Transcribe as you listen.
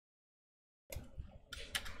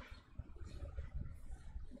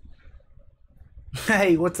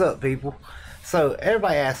Hey, what's up, people? So,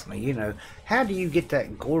 everybody asks me, how do you get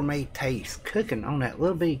that gourmet taste cooking on that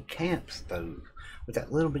little bitty camp stove with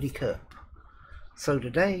that little bitty cup? So,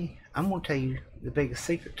 today, I'm going to tell you the biggest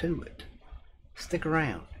secret to it. Stick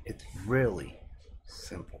around, it's really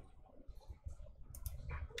simple.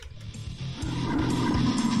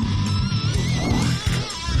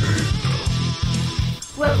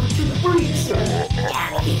 Welcome to the phreak show.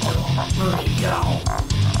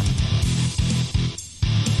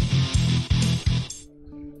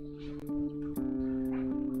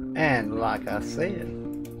 And like I said, I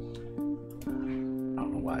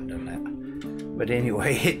don't know why I done that, but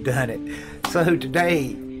anyway, it done it. So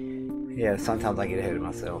today, yeah, sometimes I get ahead of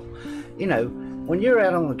myself. When you're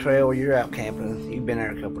out on the trail, you're out camping, you've been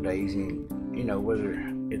there a couple of days, and whether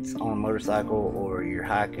it's on a motorcycle or you're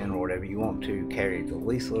hiking or whatever, you want to carry the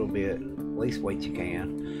least little bit, least weight you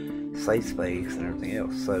can, save space and everything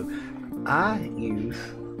else. So I use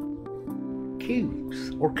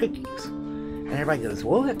cubes or cookies. And everybody goes,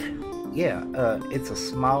 what? Yeah,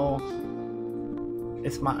 it's my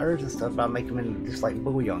herbs and stuff. I make them into just like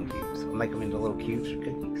bouillon cubes. I make them into little cubes for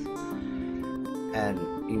cookies. And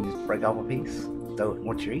you can just break off a piece, throw it in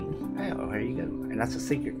what you're eating. Oh, here you go. And that's the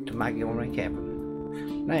secret to my gourmet camping.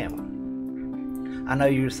 Now, I know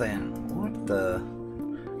you're saying, what the?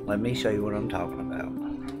 Let me show you what I'm talking about.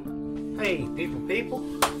 Hey, people.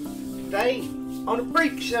 Today, on the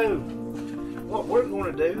phreak show, what we're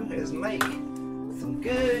going to do is make some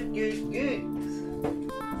good goods.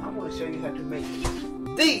 I'm going to show you how to make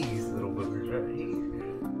these little boogers right here.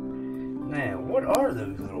 Now, what are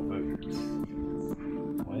those little boogers?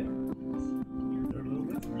 Well, they're little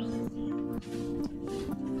boogers.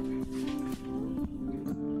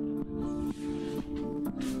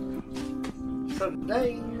 So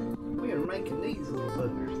today, we are making these little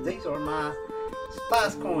boogers. These are my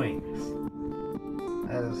spice coins,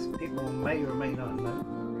 as people may or may not know.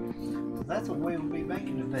 That's what we'll be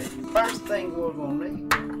making today. First thing we're going to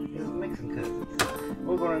need is a mixing cup.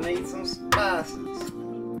 We're going to need some spices.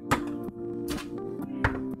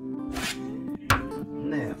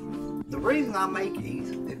 Now, the reason I make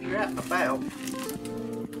these, if you're out and about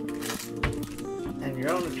and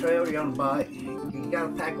you're on the trail, you're on the bike, you got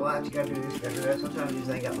to pack a lot, you got to do this, you got to do that. Sometimes you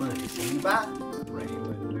just ain't got money. So you buy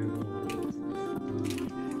ramen noodles.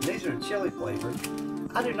 These are chili flavored.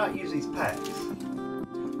 I do not use these packs.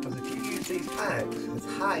 Because if you use these packs, it's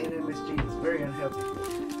high in MSG. It's very unhealthy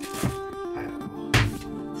for you.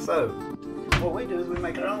 So, what we do is we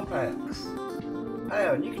make our own packs.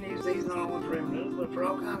 And you can use these not only for ramen noodles, but for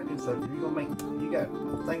all kind of good stuff. If you're gonna you got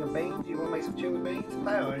a thing of beans, you want to make some chili beans,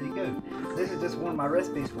 there you go. This is just one of my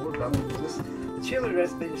recipes for it, but I'm going to use the chili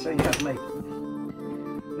recipe to show you how to make it.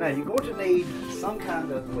 Now, you're going to need some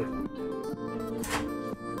kind of liquid.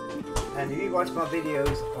 And if you watch my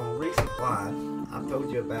videos on resupply, I've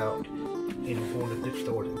told you about going to thrift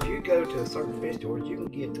stores. If you go to a certain fish stores, you can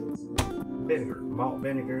get vinegar, malt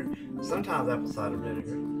vinegar, sometimes apple cider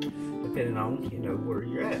vinegar, depending on where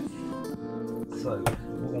you're at. So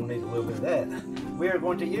we're going to need a little bit of that. We are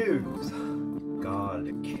going to use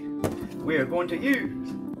garlic. We are going to use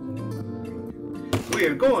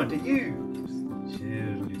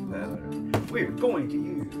chili powder. We are going to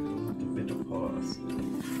use a little bit of parsley.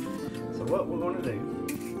 So what we're going to do,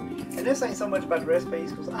 and this ain't so much about the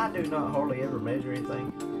recipes because I do not hardly ever measure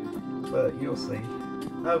anything, but you'll see.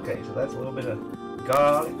 Okay, so that's a little bit of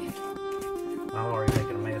garlic. I'm already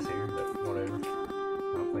making a mess here, but whatever.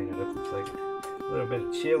 I'll clean it up in a second. A little bit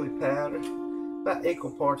of chili powder, about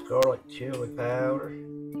equal parts garlic, chili powder.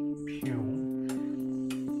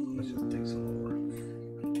 Let's just do some more.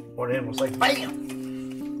 Or then we'll say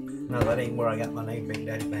BAM! No, that ain't where I got my name Big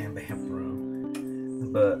Daddy Bam Bam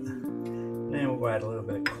from. But then we'll add a little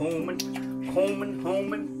bit of cumin.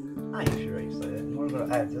 I ain't sure I say that. And we're going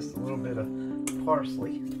to add just a little bit of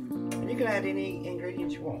parsley. And you can add any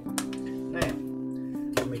ingredients you want. Now,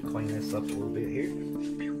 let me clean this up a little bit here.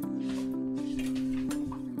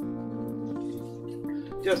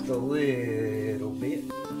 Just a little bit.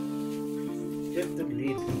 Just a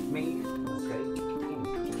little bit, man. Okay.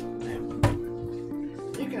 Now,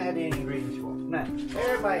 you can add any ingredients you want. Now,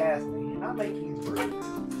 everybody asks me, and I make these breads.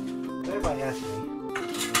 Everybody asks me,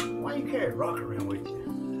 why you carry a rock around with you?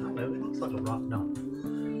 I know, it looks like a rock, don't it?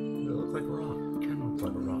 It looks like a rock. It kind of looks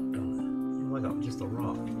like a rock, don't it? It looks like just a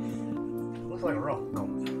rock. It looks like a rock,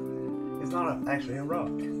 don't it? It's not actually a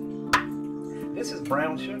rock. This is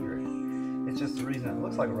brown sugar. It's just the reason it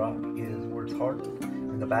looks like a rock is where it's hardened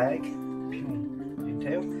in the bag. You can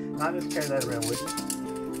tell. And I just carry that around with me.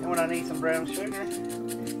 And when I need some brown sugar,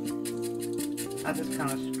 I just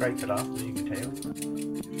kind of scrape it off, as you can tell.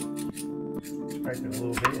 scrape it a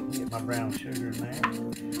little bit, get my brown sugar in there.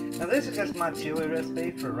 Now this is just my chili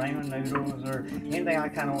recipe for ramen noodles or anything I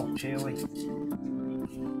kind of want chili.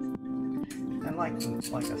 And like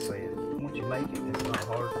I said, once you make it, it's not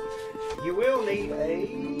hard. You will need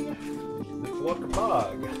a Ziploc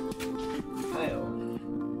bag. Hell,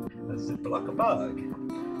 a Ziploc bag.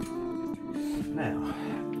 Now,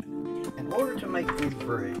 in order to make these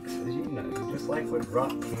bricks, as you know, just like with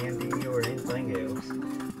rock candy or anything else,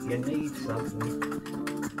 you need something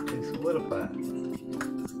to solidify.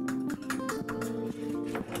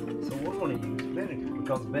 So we're going to use vinegar,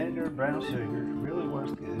 because vinegar and brown sugar really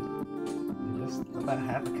works good. And just about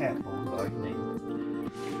half a capful is all you need.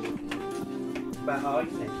 About all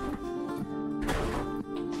you need.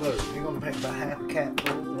 So you're going to take about half a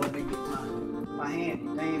capful. Let me get my handy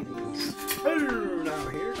dandy spoon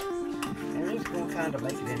over here. And we're just going to kind of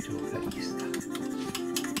make it into a paste.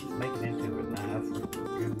 Make it into a nice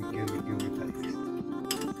gooey paste.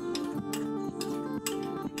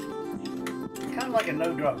 Kind of like a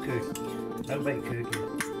no-drop cookie. No-bake cookie.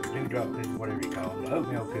 Do-drop cookie, whatever you call them. The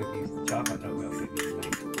oatmeal cookies, the chocolate oatmeal cookies.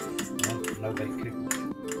 No-bake cookies.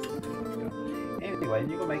 Anyway,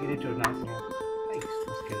 you're going to make it into a nice little paste.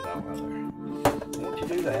 Let's get it all out there. Once you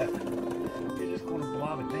do that, you're just going to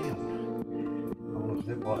blob it down.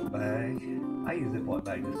 Ziploc bag. I use Ziploc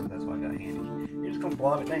bag just because that's what I got handy. You're just going to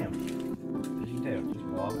blob it down. As you can tell, just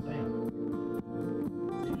blob it down.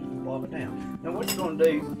 Just blob it down. Now what you're going to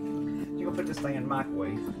do, you're going to put this thing in the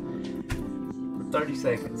microwave for 30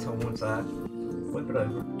 seconds on one side. Flip it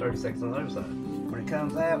over, 30 seconds on the other side. When it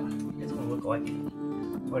comes out, it's going to look like,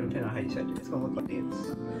 well, depending on how you set it, it's going to look like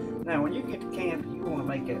this. Now when you get to camp, you want to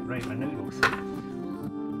make that ramen noodles.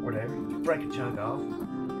 Whatever, you break a chunk off.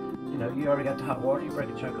 You know, you already got the hot water, you break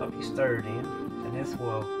a chunk off, you stir it in, and this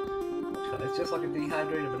will, it's just like a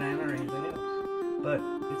dehydrated banana or anything else. But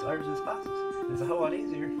it's herbs and spices. It's a whole lot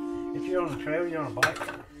easier. If you're on a trail, you're on a bike,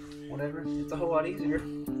 whatever, it's a whole lot easier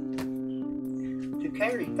to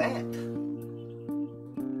carry that.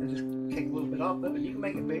 And just take a little bit off of it. You can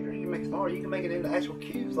make it bigger, you can make it smaller, you can make it into actual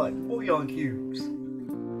cubes, like bouillon cubes.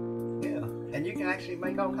 Yeah, and you can actually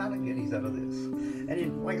make all kind of goodies out of this. And you,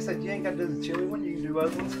 like I said, you ain't got to do the chili one, you can do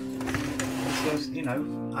other ones. It's just, you know,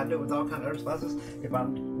 I do it with all kind of herb spices. If I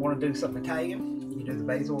want to do something Italian, you do the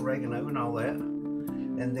basil, oregano, and all that.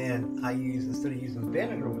 And then I use, instead of using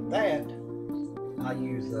vinegar with that, I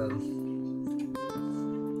use, I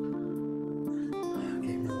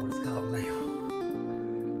can't remember what it's called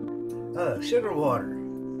now. Sugar water.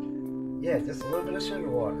 Yeah, just a little bit of sugar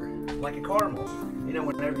water. Like a caramel. You know,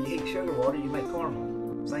 whenever you heat sugar water, you make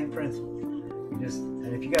caramel. Same principle. You just,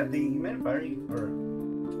 and if you got a dehumidifier,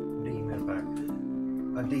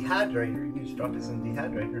 a dehydrator, you just drop this in the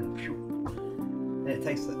dehydrator and phew, and it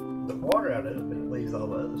takes the water out of it, but it leaves all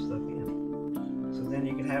the other stuff in. So then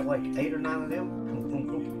you can have like 8 or 9 of them,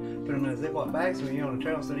 put them in a Ziploc bag, so when you're on the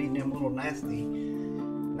trail, instead of eating them little nasty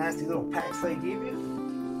little packs they give you,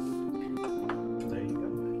 there you go.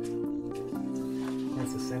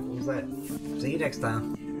 That's as simple as that. See you next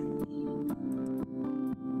time.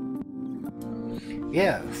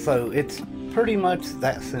 Yeah, so it's pretty much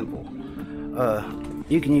that simple.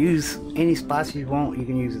 You can use any spice you want. You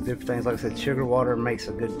can use different things. Like I said, sugar water makes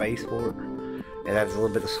a good base for it. It adds a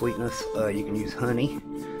little bit of sweetness. You can use honey.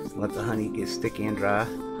 Let the honey get sticky and dry.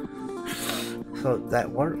 So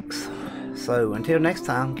that works. So until next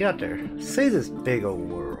time, get out there. See this big old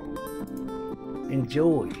world.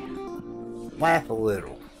 Enjoy. Laugh a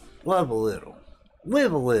little. Love a little.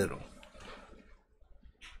 Live a little.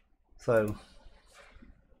 So,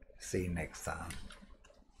 see you next time.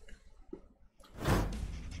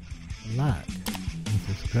 Like and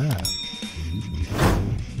subscribe to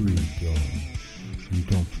weirdo. And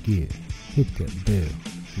don't forget, hit that bell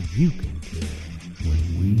so you can tell when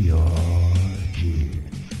we are